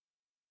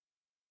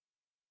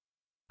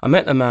I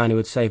met the man who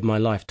had saved my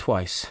life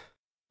twice,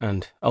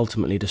 and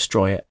ultimately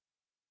destroy it,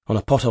 on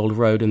a potholed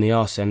road in the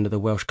arse end of the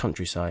Welsh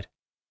countryside.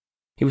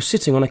 He was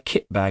sitting on a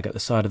kit bag at the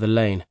side of the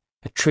lane,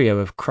 a trio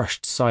of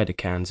crushed cider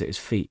cans at his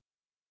feet.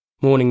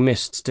 Morning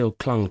mist still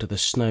clung to the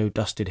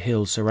snow-dusted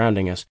hills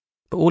surrounding us,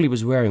 but all he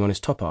was wearing on his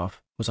top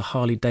half was a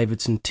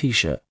Harley-Davidson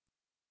t-shirt.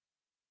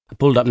 I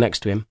pulled up next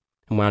to him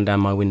and wound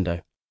down my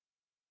window.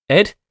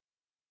 "Ed?"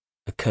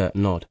 A curt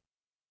nod.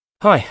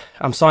 "Hi,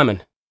 I'm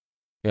Simon."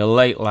 "You're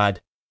late,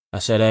 lad. I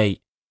said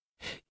 8.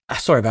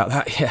 Sorry about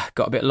that, yeah,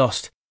 got a bit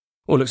lost.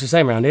 All looks the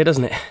same around here,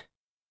 doesn't it?"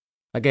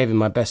 I gave him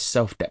my best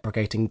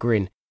self-deprecating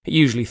grin. It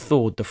usually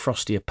thawed the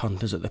frostier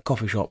punters at the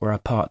coffee shop where I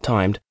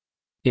part-timed.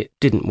 It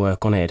didn't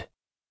work on Ed.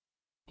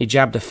 He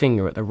jabbed a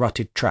finger at the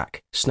rutted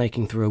track,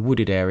 snaking through a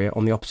wooded area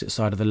on the opposite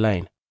side of the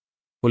lane.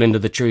 "Pull into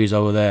the trees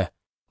over there.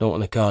 Don't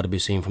want the car to be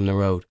seen from the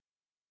road."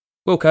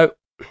 "Wilco."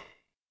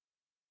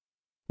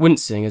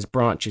 Wincing as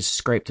branches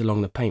scraped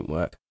along the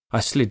paintwork, I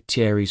slid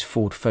Thierry's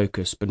Ford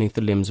Focus beneath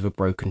the limbs of a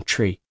broken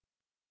tree.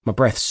 My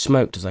breath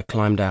smoked as I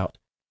climbed out,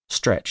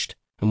 stretched,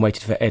 and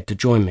waited for Ed to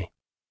join me.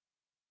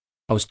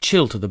 I was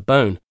chilled to the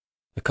bone.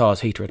 The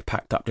car's heater had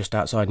packed up just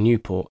outside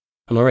Newport,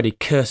 and already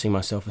cursing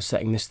myself for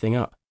setting this thing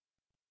up.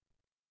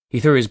 He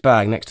threw his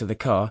bag next to the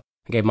car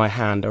and gave my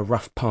hand a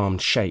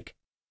rough-palmed shake.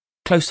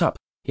 Close up,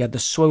 he had the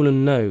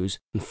swollen nose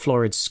and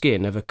florid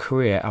skin of a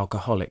career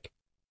alcoholic.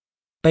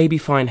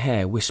 Baby-fine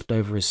hair wisped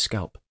over his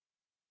scalp.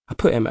 I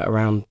put him at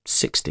around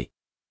 60.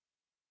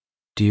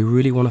 "Do you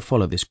really want to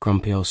follow this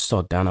grumpy old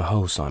sod down a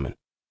hole, Simon?"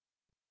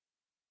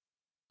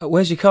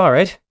 "Where's your car,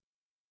 Ed?"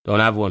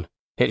 "Don't have one.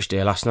 Hitched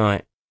here last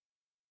night."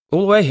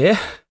 "All the way here?"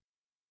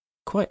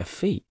 Quite a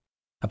feat.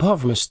 Apart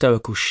from a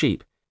stoical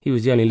sheep, he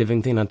was the only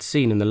living thing I'd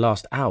seen in the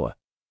last hour.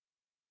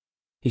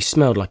 He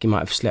smelled like he might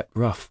have slept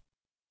rough.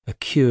 A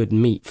cured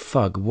meat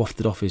fug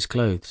wafted off his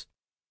clothes.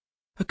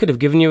 "I could have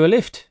given you a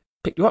lift,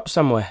 picked you up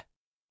somewhere."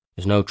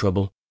 "There's no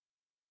trouble."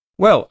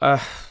 "Well,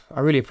 I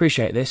really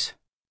appreciate this."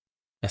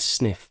 A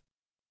sniff.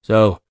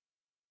 "So,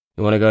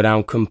 you want to go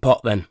down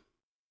Cumpot then?"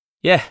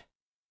 "Yeah."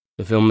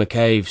 "To film the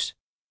caves?"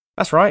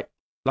 "That's right.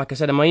 Like I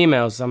said in my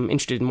emails, I'm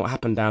interested in what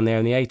happened down there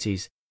in the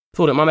 80s.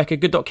 Thought it might make a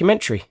good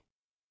documentary."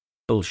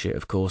 Bullshit,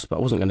 of course, but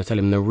I wasn't going to tell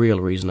him the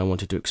real reason I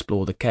wanted to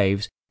explore the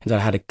caves, until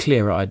I had a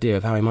clearer idea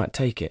of how he might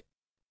take it.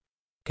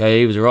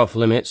 "Caves are off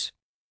limits.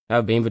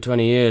 Have been for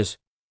 20 years.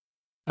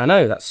 "I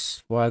know,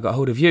 that's why I got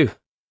hold of you."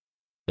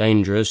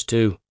 "Dangerous,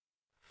 too."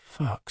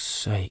 "Fuck's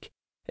sake."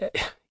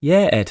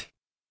 "Yeah, Ed,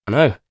 I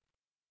know."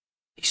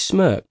 He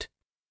smirked,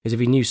 as if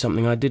he knew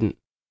something I didn't.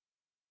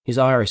 His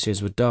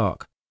irises were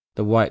dark,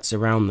 the whites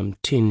around them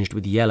tinged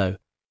with yellow.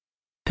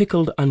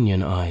 Pickled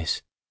onion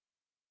eyes.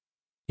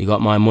 "You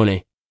got my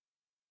money?"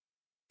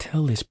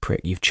 "Tell this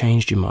prick you've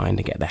changed your mind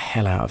and get the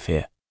hell out of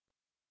here."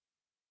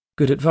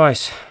 Good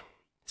advice.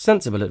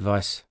 Sensible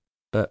advice.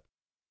 But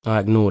I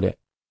ignored it.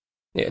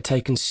 It had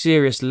taken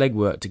serious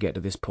legwork to get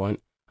to this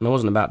point, and I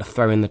wasn't about to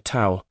throw in the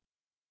towel.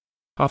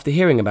 After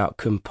hearing about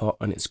Cumpot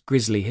and its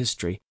grisly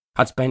history,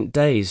 I'd spent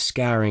days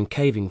scouring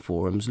caving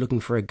forums looking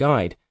for a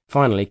guide,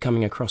 finally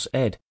coming across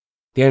Ed,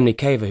 the only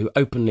caver who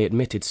openly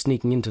admitted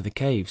sneaking into the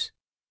caves.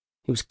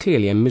 He was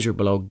clearly a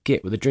miserable old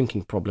git with a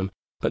drinking problem,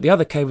 but the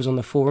other cavers on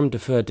the forum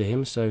deferred to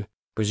him, so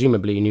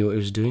presumably he knew what he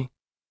was doing.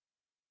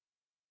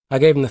 I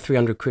gave him the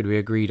 300 quid we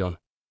agreed on.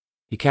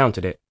 He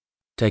counted it,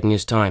 taking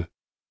his time.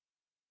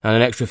 "And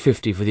an extra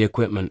 50 for the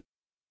equipment."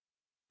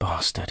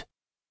 Bastard.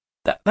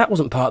 That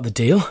wasn't part of the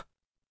deal.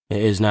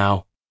 "It is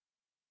now."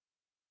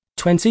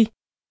 20?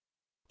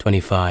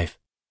 25.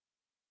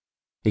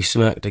 He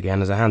smirked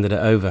again as I handed it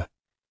over.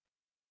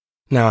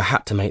 Now I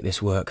had to make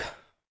this work.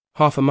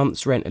 Half a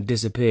month's rent had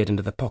disappeared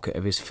into the pocket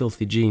of his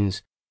filthy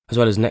jeans, as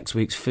well as next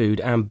week's food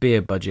and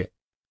beer budget.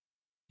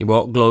 "You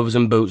bought gloves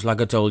and boots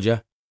like I told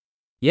you?"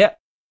 "Yep.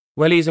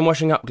 Wellies and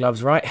washing up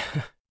gloves, right?"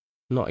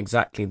 Not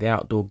exactly the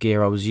outdoor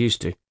gear I was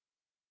used to.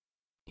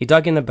 He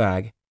dug in the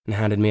bag and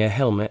handed me a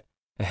helmet,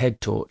 a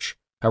head torch,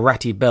 a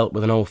ratty belt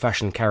with an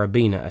old-fashioned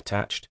carabiner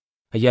attached,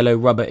 a yellow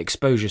rubber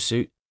exposure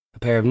suit, a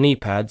pair of knee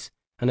pads,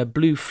 and a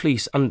blue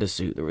fleece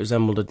undersuit that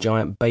resembled a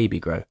giant baby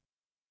grow.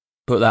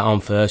 "Put that on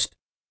first."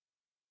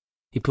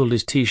 He pulled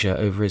his t-shirt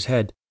over his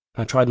head,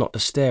 and I tried not to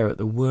stare at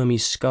the wormy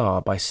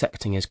scar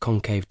bisecting his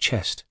concave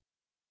chest.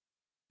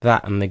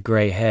 That and the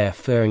grey hair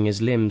furring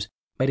his limbs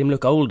made him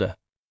look older,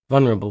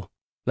 vulnerable,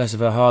 less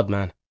of a hard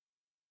man.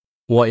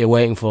 "What are you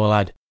waiting for,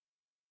 lad?"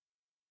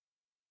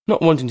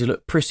 Not wanting to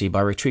look prissy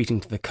by retreating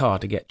to the car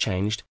to get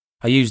changed,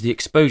 I used the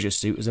exposure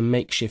suit as a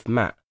makeshift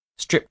mat,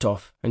 stripped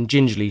off and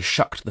gingerly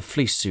shucked the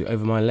fleece suit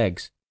over my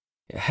legs.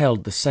 It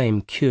held the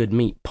same cured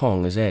meat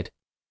pong as Ed.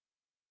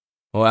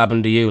 "What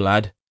happened to you,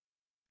 lad?"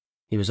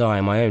 He was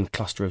eyeing my own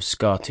cluster of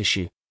scar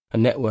tissue, a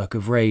network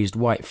of raised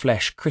white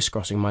flesh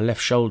crisscrossing my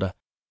left shoulder.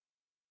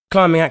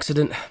 "Climbing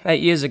accident,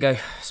 8 years ago.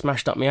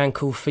 Smashed up my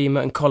ankle,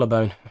 femur and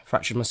collarbone.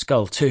 Fractured my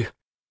skull, too.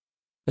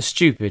 A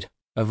stupid,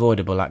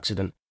 avoidable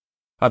accident.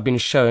 I'd been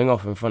showing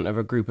off in front of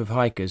a group of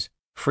hikers,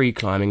 free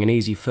climbing an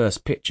easy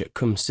first pitch at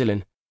Cwm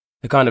Silin,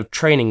 the kind of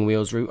training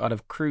wheels route I'd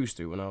have cruised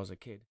through when I was a kid.